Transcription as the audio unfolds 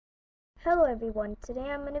Hello everyone,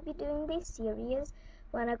 today I'm going to be doing this series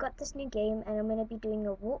when I got this new game and I'm going to be doing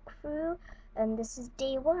a walkthrough and this is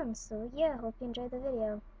day 1, so yeah, hope you enjoy the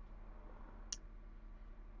video.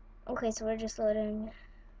 Okay, so we're just loading,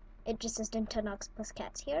 it just says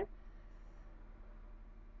Nintendogs+Cats here.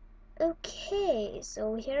 Okay,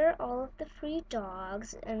 so here are all of the free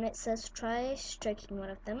dogs and it says try striking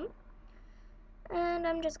one of them. And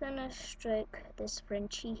I'm just going to strike this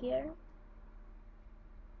Frenchie here.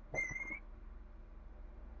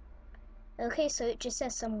 Okay, so it just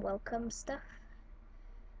says some welcome stuff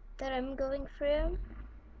that I'm going through.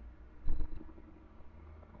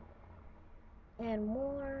 And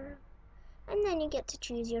more. And then you get to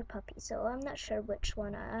choose your puppy. So I'm not sure which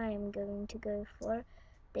one I'm going to go for.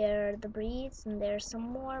 There are the breeds and there's some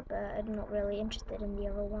more, but I'm not really interested in the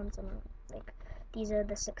other ones. Like, these are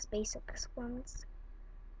the 6 basics ones.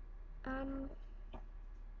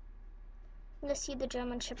 Let's see the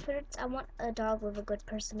German Shepherds. I want a dog with a good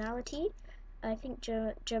personality. I think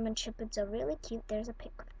German Shepherds are really cute. There's a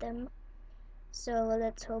pic of them. So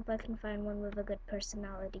let's hope I can find one with a good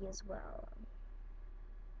personality as well.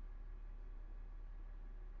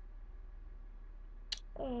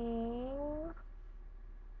 Oh,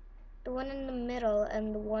 the one in the middle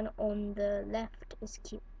and the one on the left is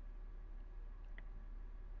cute.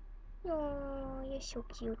 Oh, you're so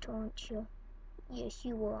cute, aren't you? Yes,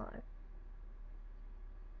 you are.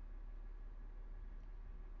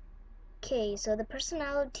 Okay, so the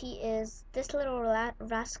personality is this little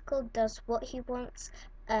rascal does what he wants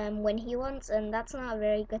when he wants, and that's not a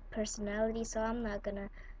very good personality, so I'm not gonna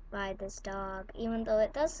buy this dog, even though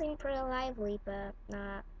it does seem pretty lively, but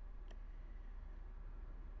not.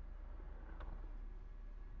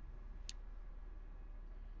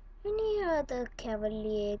 And here are the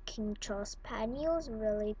Cavalier King Charles Spaniels,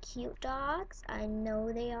 really cute dogs. I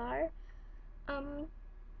know they are.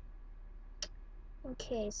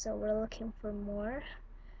 Okay, so we're looking for more.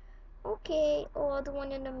 Okay, oh, the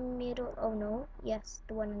one in the middle. Oh no, yes,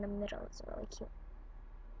 the one in the middle is really cute.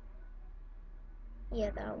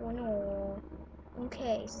 Yeah, that one. Oh,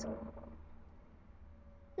 okay, so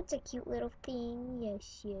it's a cute little thing.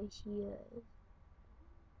 Yes, yes, yes.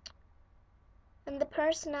 And the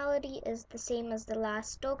personality is the same as the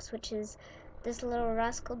last dogs, which is this little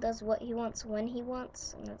rascal does what he wants when he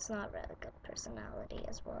wants, and it's not really good personality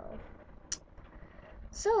as well.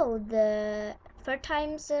 So the third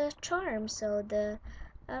time's a charm. So the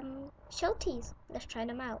Shelties. Let's try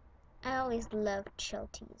them out. I always loved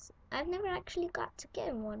Shelties. I've never actually got to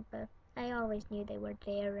get one, but I always knew they were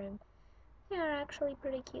there, and they are actually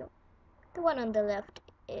pretty cute. The one on the left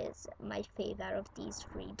is my favorite out of these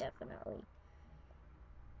 3, definitely.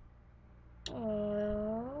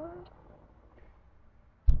 Aww.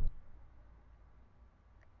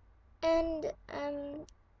 And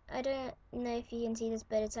I don't know if you can see this,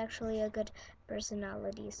 but it's actually a good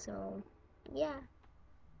personality. So yeah.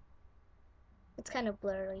 It's kind of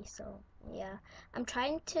blurry, so yeah. I'm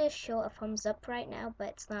trying to show a thumbs up right now, but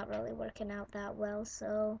it's not really working out that well,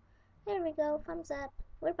 so there we go, thumbs up.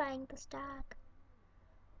 We're buying the stock.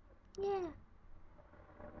 Yeah,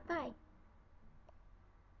 bye.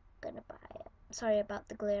 Gonna buy it. Sorry about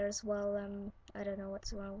the glare as well. I don't know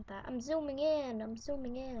what's wrong with that. I'm zooming in, I'm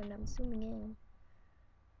zooming in, I'm zooming in.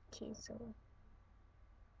 Okay, so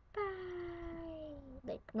bye.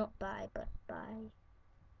 Like, not bye, but bye.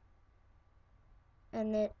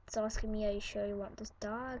 And it's asking me, are you sure you want this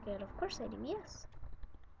dog? And of course I do, yes.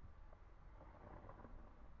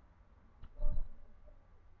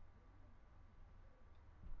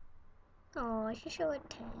 Oh, I should show a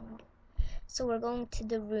tang. So we're going to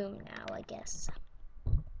the room now, I guess.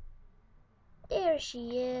 There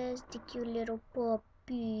she is, the cute little puppy.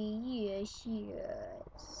 Yes,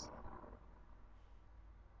 yes.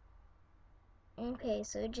 Okay,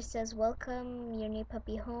 so it just says, welcome your new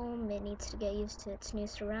puppy home. It needs to get used to its new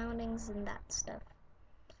surroundings and that stuff.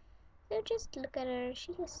 So just look at her.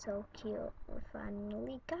 She is so cute. We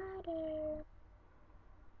finally got her.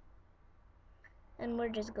 And we're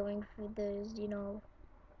just going through those,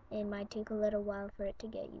 it might take a little while for it to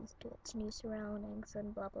get used to its new surroundings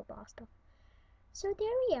and blah blah blah stuff. So there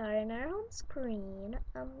we are in our home screen.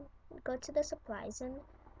 Go to the supplies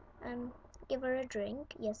and give her a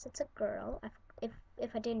drink. Yes, it's a girl.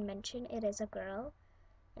 If I didn't mention, it is a girl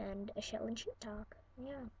and a Shetland sheepdog.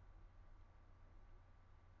 Yeah.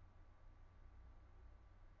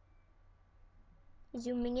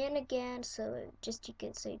 Zooming in again, so you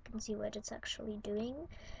can see what it's actually doing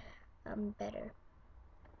better.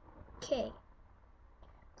 Okay.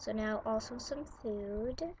 So now also some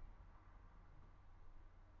food.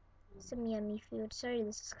 Some yummy food. Sorry,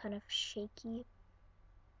 this is kind of shaky.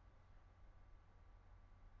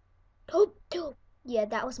 Yeah,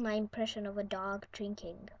 that was my impression of a dog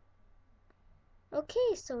drinking.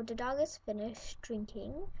 Okay, so the dog is finished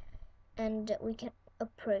drinking, and we can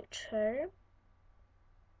approach her.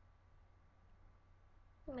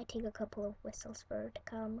 It might take a couple of whistles for her to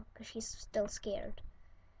come, because she's still scared.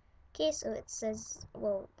 Okay, so it says,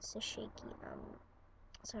 well, this is shaky.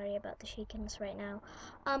 Sorry about the shakiness right now.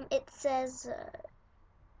 It says,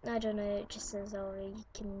 I don't know, it just says, oh, you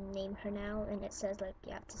can name her now, and it says, like,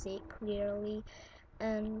 you have to say it clearly,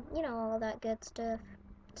 and, you know, all that good stuff.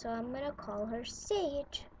 So I'm gonna call her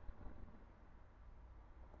Sage.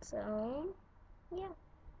 So, yeah.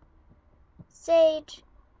 Sage.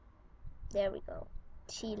 There we go.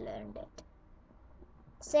 She learned it.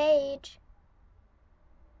 Sage.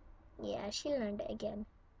 Yeah, she learned it again.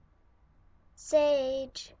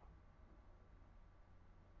 Sage.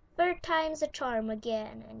 Third time's a charm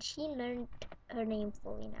again, and she learned her name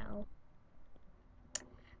fully now.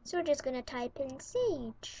 So we're just gonna type in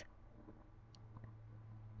Sage.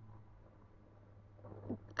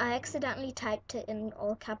 I accidentally typed it in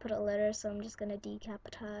all capital letters, so I'm just gonna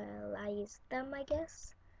decapitalize them, I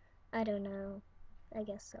guess. I don't know. I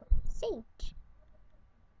guess so. Sage.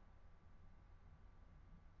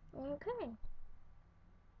 Okay.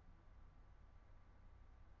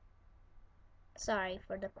 Sorry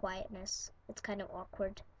for the quietness. It's kind of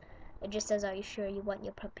awkward. It just says, are you sure you want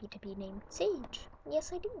your puppy to be named Sage?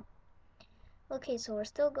 Yes, I do. Okay, so we're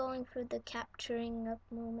still going through the capturing up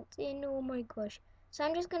moments. And oh my gosh. So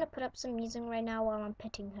I'm just gonna put up some music right now while I'm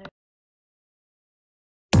petting her.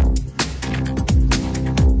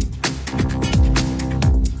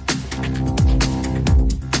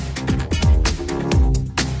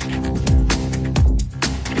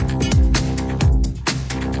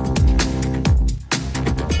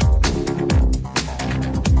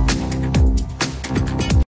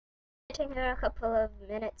 Petting her a couple of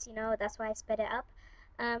minutes, you know, that's why I sped it up.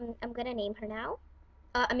 I'm gonna name her now.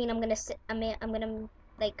 I'm gonna sit. I'm gonna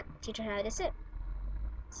like teach her how to sit.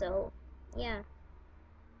 So, yeah.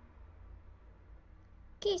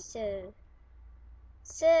 Okay, so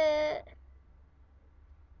sit.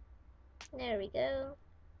 There we go.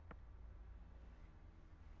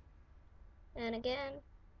 And again,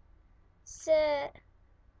 sit.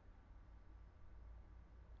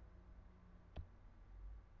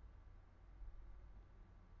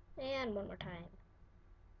 And one more time.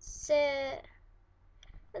 Sit.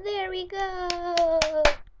 There we go.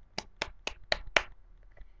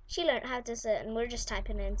 She learned how to sit, and we're just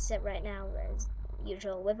typing in sit right now as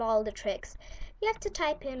usual with all the tricks. You have to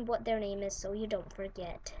type in what their name is so you don't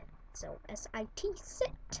forget. So S-I-T,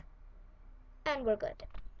 sit. And we're good.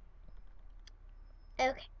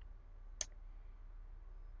 Okay.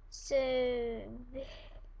 So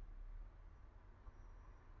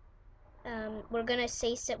we're gonna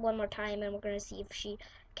say sit one more time, and we're gonna see if she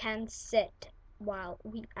can sit while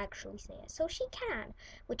we actually say it. So she can,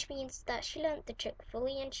 which means that she learned the trick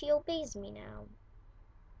fully and she obeys me now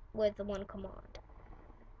with the one command.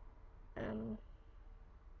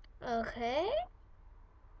 Okay.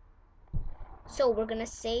 So we're gonna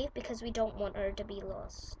save because we don't want her to be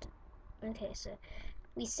lost. Okay, so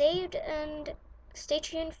we saved, and stay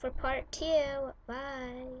tuned for part 2.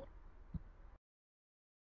 Bye.